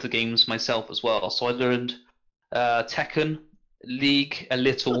all of the games myself as well. So I learned Tekken, League a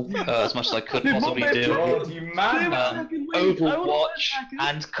little, as much as I could possibly do. God, you man. Overwatch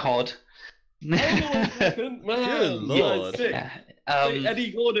and COD. Good lord. Yeah.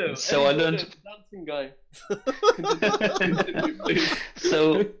 Eddie Gordo. So Eddie I learned. Gordo, dancing guy.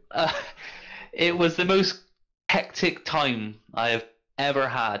 So it was the most hectic time I have ever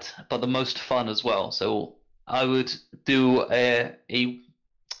had, but the most fun as well. So I would do a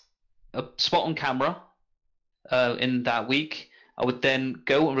spot on camera in that week. I would then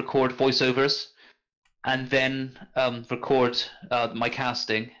go and record voiceovers and then record my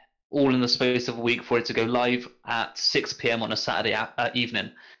casting all in the space of a week for it to go live at 6 p.m. on a Saturday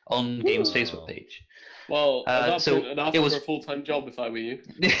evening on Game's Facebook page. Well, I'd ask for was a full-time job if I were you.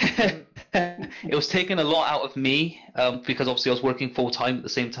 It was taking a lot out of me because obviously I was working full-time at the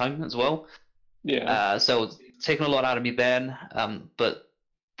same time as well. Yeah. So it was taking a lot out of me then. But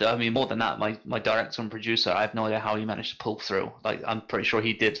I mean, more than that, my director and producer, I have no idea how he managed to pull through. Like, I'm pretty sure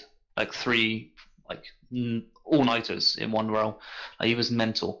he did like 3 all-nighters in one row. Like, he was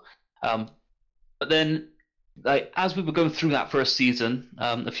mental. But then, like, as we were going through that first season,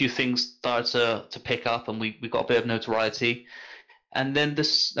 a few things started to pick up, and we got a bit of notoriety. And then the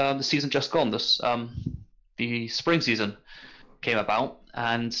season just gone, the spring season came about,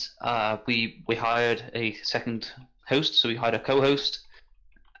 and we hired a second host, so we hired a co-host,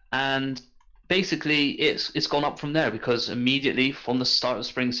 and basically it's gone up from there, because immediately from the start of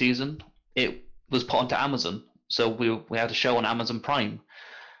spring season it was put onto Amazon, so we had a show on Amazon Prime,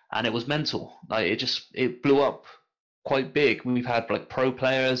 and it was mental. Like, it blew up quite big. We've had like pro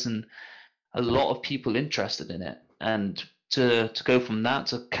players and a lot of people interested in it, and to go from that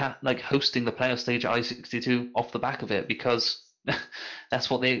to like hosting the player stage at I-62 off the back of it, because that's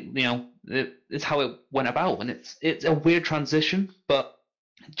what it's how it went about. And it's a weird transition, but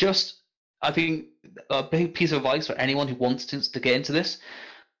just, I think a big piece of advice for anyone who wants to get into this: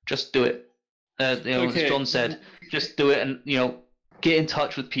 just do it. As John said, just do it, and get in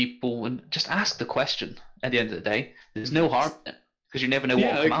touch with people and just ask the question. At the end of the day, there's no harm in it, because you never know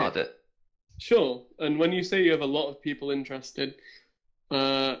what will come out of it. Sure. And when you say you have a lot of people interested,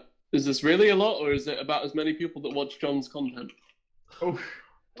 is this really a lot, or is it about as many people that watch John's content? Wow.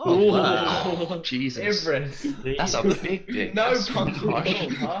 Oh, Jesus. Everett. That's a big thing. No That's controversial,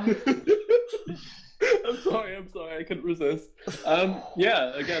 huh? I'm sorry, I couldn't resist.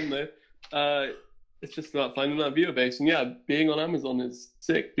 Yeah, again though, it's just about finding that viewer base, and yeah, being on Amazon is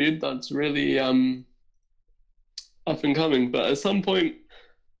sick, dude. That's really up and coming. But at some point,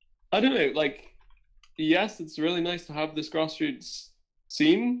 I don't know, like, yes, it's really nice to have this grassroots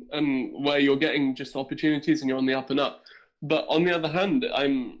scene and where you're getting just opportunities and you're on the up and up. But on the other hand,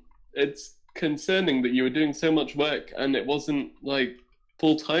 it's concerning that you were doing so much work and it wasn't like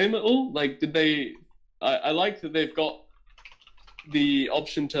full time at all. Like, I like that they've got the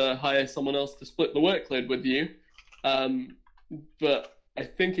option to hire someone else to split the workload with you. But I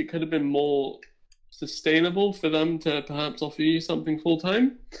think it could have been more sustainable for them to perhaps offer you something full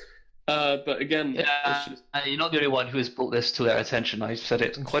time. But again, you're not the only one who has brought this to their attention. I've said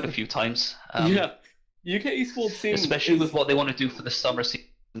it quite a few times. UK esports scene, especially with what they want to do for the summer season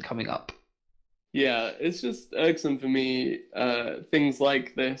coming up. Yeah, it's just irksome for me. Things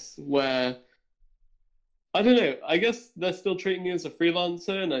like this, where I don't know. I guess they're still treating you as a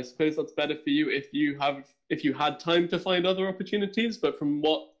freelancer, and I suppose that's better for you if you had time to find other opportunities. But from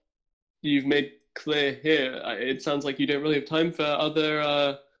what you've made clear here, it sounds like you don't really have time for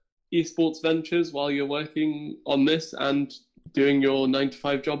other esports ventures while you're working on this and doing your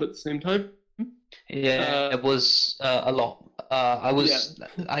 9-to-5 job at the same time. Yeah, it was a lot. I was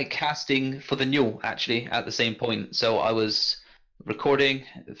casting for the new actually at the same point, so I was recording,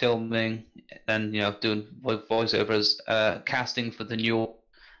 filming, and doing voiceovers, casting for the new,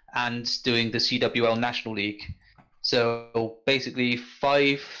 and doing the CWL National League. So basically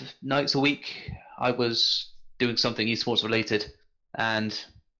 5 nights a week I was doing something esports related, and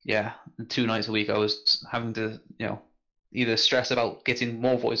 2 nights a week I was having to either stress about getting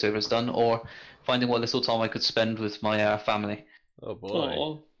more voiceovers done or finding what little time I could spend with my family. Oh boy.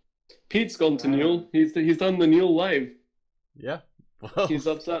 Aww. Pete's gone to Newell. He's done the Newell live. Yeah. Well. He's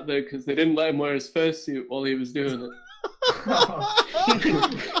upset though because they didn't let him wear his first suit while he was doing it.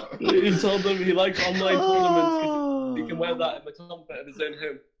 He told them he likes online tournaments because he can wear that in the comfort of his own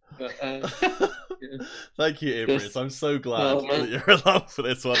home. But, Thank you, Ibris. I'm so glad that you're along for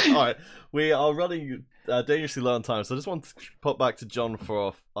this one. All right, we are running dangerously low on time, so I just want to pop back to John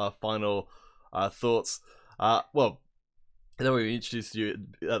for our final thoughts. Well, I know we introduced you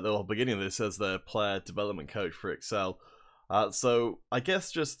at the beginning of this as the player development coach for Excel. So I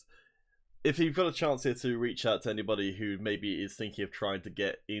guess just if you've got a chance here to reach out to anybody who maybe is thinking of trying to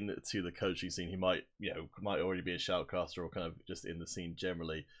get into the coaching scene, who might already be a shoutcaster or kind of just in the scene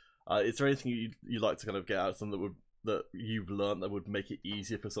generally. Is there anything you'd like to kind of get out of them that you've learned that would make it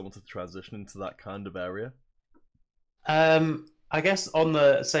easier for someone to transition into that kind of area? I guess on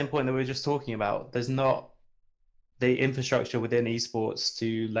the same point that we were just talking about, there's not the infrastructure within esports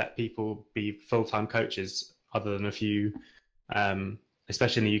to let people be full-time coaches, other than a few,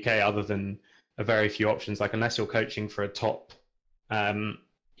 especially in the UK, other than a very few options. Like, unless you're coaching for a top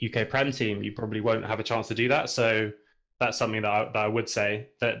UK Prem team, you probably won't have a chance to do that. So that's something that I would say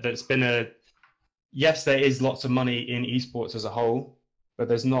that's been yes, there is lots of money in esports as a whole, but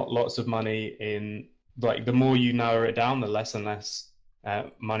there's not lots of money in, like, the more you narrow it down, the less and less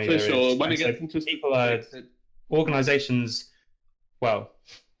money for there sure. is. When it gets into people organizations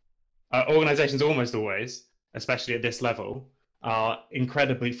almost always, especially at this level, are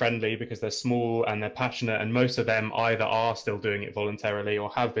incredibly friendly because they're small and they're passionate, and most of them either are still doing it voluntarily or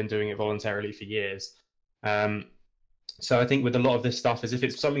have been doing it voluntarily for years. So I think with a lot of this stuff is if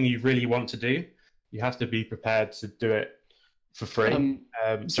it's something you really want to do, you have to be prepared to do it for free.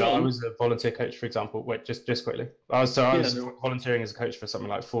 So I was a volunteer coach, for example. Wait, just quickly. I was volunteering as a coach for something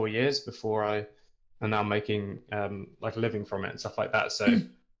like 4 years before I am now making like a living from it and stuff like that. So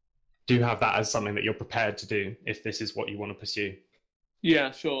do have that as something that you're prepared to do if this is what you want to pursue.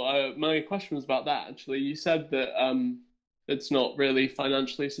 Yeah, sure. My question was about that, actually. You said that it's not really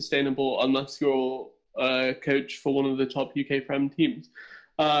financially sustainable unless you're a coach for one of the top UK Prem teams.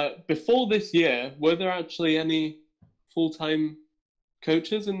 Before this year, were there actually any full-time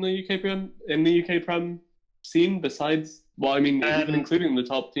coaches in the UK Prem scene besides, well, I mean, even including the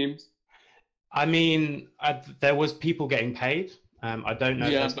top teams? I mean, there was people getting paid. I don't know.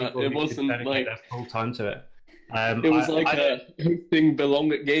 Yeah, if but people it who wasn't could dedicate like their full time to it. it was hosting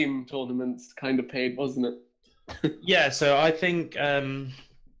Belong at Game tournaments kind of paid, wasn't it? Yeah, so I think,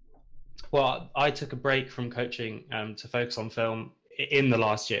 well, I took a break from coaching to focus on film in the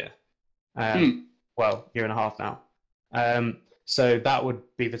last year. Well, year and a half now. So that would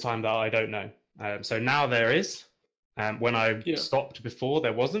be the time that I don't know. So now there is. When I stopped before,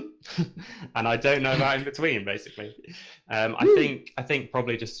 there wasn't, and I don't know about in between. Basically, I think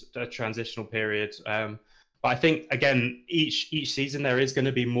probably just a transitional period. But I think again, each season there is going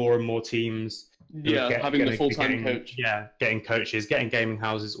to be more and more teams. Having the full-time coach. Yeah, getting coaches, getting gaming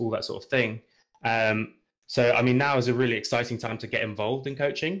houses, all that sort of thing. So I mean, now is a really exciting time to get involved in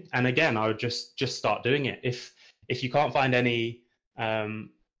coaching. And again, I would just start doing it. If you can't find any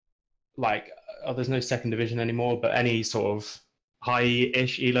there's no second division anymore, but any sort of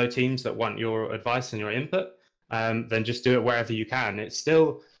high-ish ELO teams that want your advice and your input, then just do it wherever you can. It's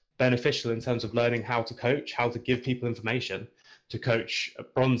still beneficial in terms of learning how to coach, how to give people information to coach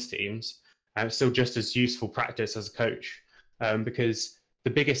bronze teams. It's still just as useful practice as a coach, because the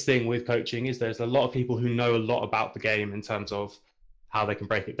biggest thing with coaching is there's a lot of people who know a lot about the game in terms of how they can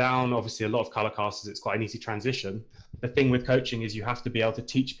break it down. Obviously, a lot of color casters, it's quite an easy transition. The thing with coaching is you have to be able to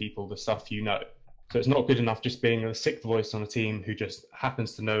teach people the stuff you know. So it's not good enough just being a sixth voice on a team who just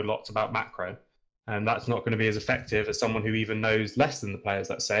happens to know lots about macro. And that's not going to be as effective as someone who even knows less than the players,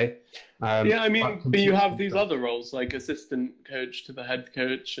 let's say. But you have these other roles like assistant coach to the head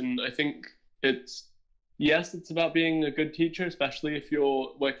coach. And I think it's about being a good teacher, especially if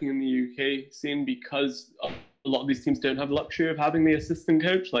you're working in the UK scene, because a lot of these teams don't have the luxury of having the assistant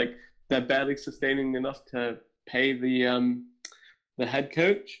coach. Like they're barely sustaining enough to pay the head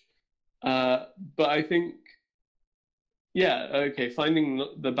coach. But I think, finding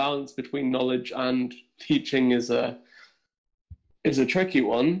the balance between knowledge and teaching is a tricky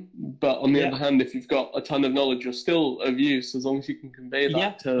one. But on the other hand, if you've got a ton of knowledge, you're still of use as long as you can convey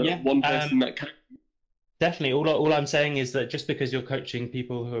that to one person that can. Definitely. All I'm saying is that just because you're coaching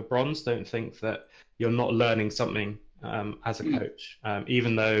people who are bronze, don't think that you're not learning something as a coach,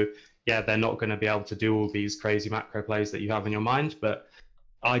 even though, they're not going to be able to do all these crazy macro plays that you have in your mind, but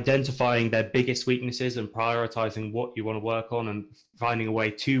identifying their biggest weaknesses and prioritizing what you want to work on and finding a way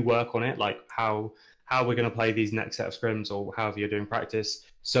to work on it, like how we're going to play these next set of scrims or however you're doing practice,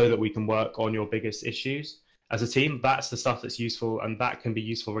 so that we can work on your biggest issues as a team. That's the stuff that's useful, and that can be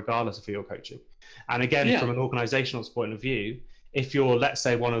useful regardless of who you're coaching. And again, from an organizational point of view, if you're, let's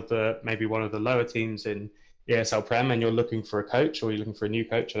say, one of the lower teams in ESL Prem and you're looking for a coach or you're looking for a new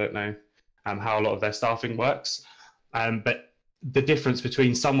coach, I don't know how a lot of their staffing works, but the difference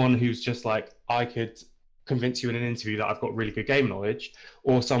between someone who's just like, I could convince you in an interview that I've got really good game knowledge,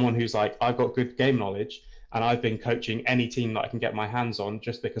 or someone who's like, I've got good game knowledge and I've been coaching any team that I can get my hands on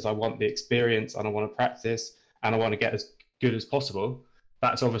just because I want the experience and I want to practice and I want to get as good as possible,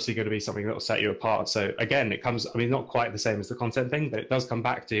 that's obviously going to be something that will set you apart. So again, it comes, not quite the same as the content thing, but it does come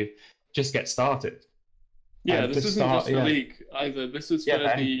back to just get started. Yeah, this isn't just the league either. This is for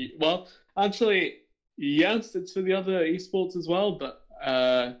yes, it's for the other esports as well, but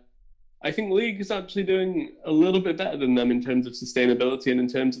I think League is actually doing a little bit better than them in terms of sustainability and in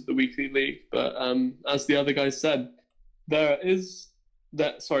terms of the weekly league. But as the other guys said, there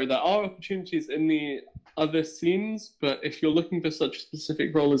are opportunities in the other scenes, but if you're looking for such a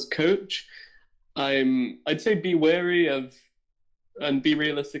specific role as coach, I'd say be wary of and be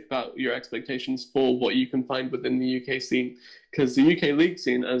realistic about your expectations for what you can find within the UK scene, because the UK League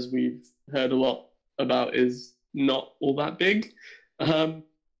scene, as we've heard a lot about, is not all that big,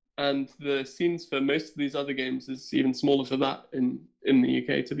 and the scenes for most of these other games is even smaller for that in the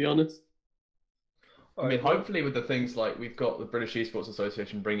UK, to be honest. I mean, hopefully with the things like we've got the British Esports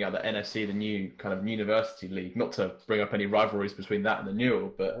Association bringing out the NSC, the new kind of university league, not to bring up any rivalries between that and the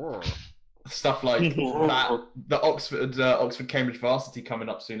Newell, but stuff like that, the Oxford Cambridge varsity coming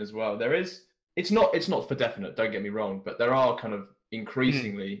up soon as well. There is it's not for definite. Don't get me wrong, but there are kind of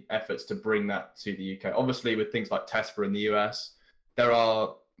increasingly efforts to bring that to the UK. Obviously, with things like TESPA in the US, there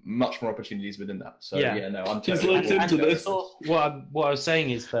are much more opportunities within that. So yeah, no, I'm Just totally looked into this. What I was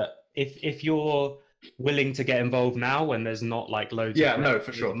saying is that if you're willing to get involved now when there's not like loads of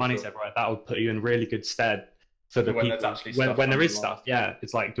for sure, money's everywhere, that would put you in really good stead for the when people there's actually when there is on. stuff. Yeah,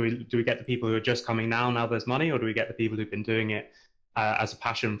 it's like do we get the people who are just coming now there's money, or do we get the people who've been doing it as a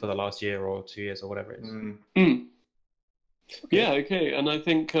passion for the last year or 2 years or whatever it is? Yeah, okay, and I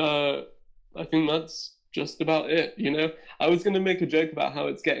think that's just about it. You know, I was going to make a joke about how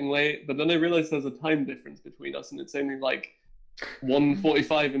it's getting late, but then I realized there's a time difference between us, and it's only like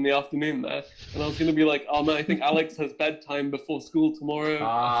 1:45 in the afternoon there, and I was going to be like, oh man, I think Alex has bedtime before school tomorrow.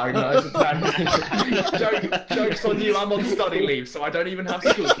 No, joke's on you. I'm on study leave, so I don't even have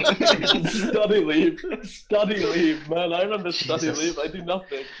school. Study leave, man. I remember study leave. I do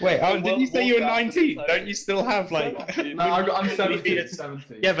nothing. Wait, did you say you were 19? Don't you still have like? No, I'm 17.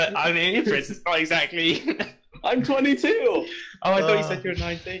 Yeah, but I mean, inference is not exactly. I'm 22. Oh, I thought you said you were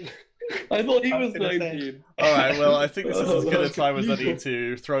 19. I thought he was 19. All right, well, I think this is as good a time as any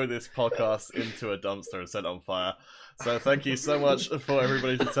to throw this podcast into a dumpster and set it on fire. So thank you so much for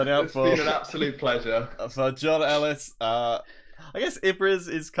everybody for turning out. It's been an absolute pleasure. For John Ellis, I guess Ibriz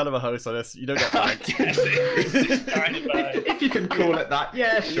is kind of a host on this. You don't get thanked. If you can call it that,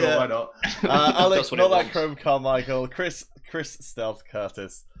 yeah, sure, why not? Alex, not that Chrome Carmichael, Chris Stealth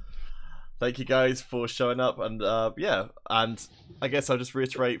Curtis. Thank you guys for showing up, and and I guess I'll just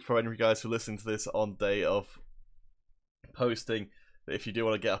reiterate for any of you guys who are listening to this on day of posting that if you do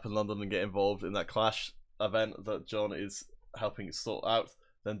want to get up in London and get involved in that Clash event that John is helping sort out,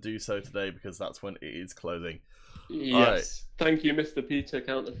 then do so today, because that's when it is closing. Yes. Thank you, Mr. Peter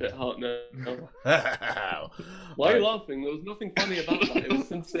Counterfeit Heart. No. Why are you laughing? There was nothing funny about that. It was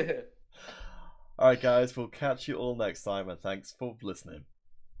sincere. Alright guys, we'll catch you all next time, and thanks for listening.